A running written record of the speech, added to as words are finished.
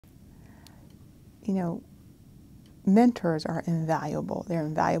you know, mentors are invaluable. They're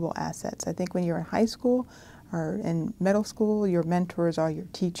invaluable assets. I think when you're in high school or in middle school, your mentors are your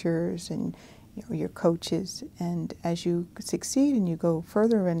teachers and your coaches. And as you succeed and you go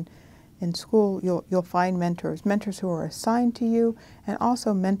further in school, you'll find mentors who are assigned to you, and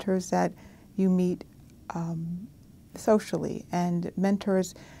also mentors that you meet socially, and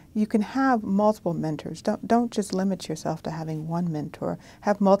mentors. You can have multiple mentors. Don't just limit yourself to having one mentor.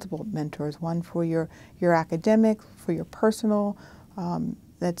 Have multiple mentors, one for your academic, for your personal.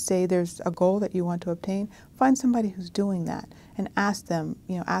 Let's say there's a goal that you want to obtain. Find somebody who's doing that and ask them,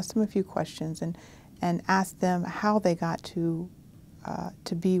 ask them a few questions and ask them how they got to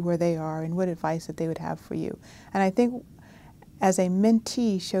be where they are and what advice that they would have for you. And I think as a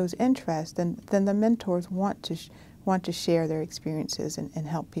mentee shows interest, then the mentors want to share their experiences and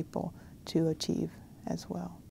help people to achieve as well.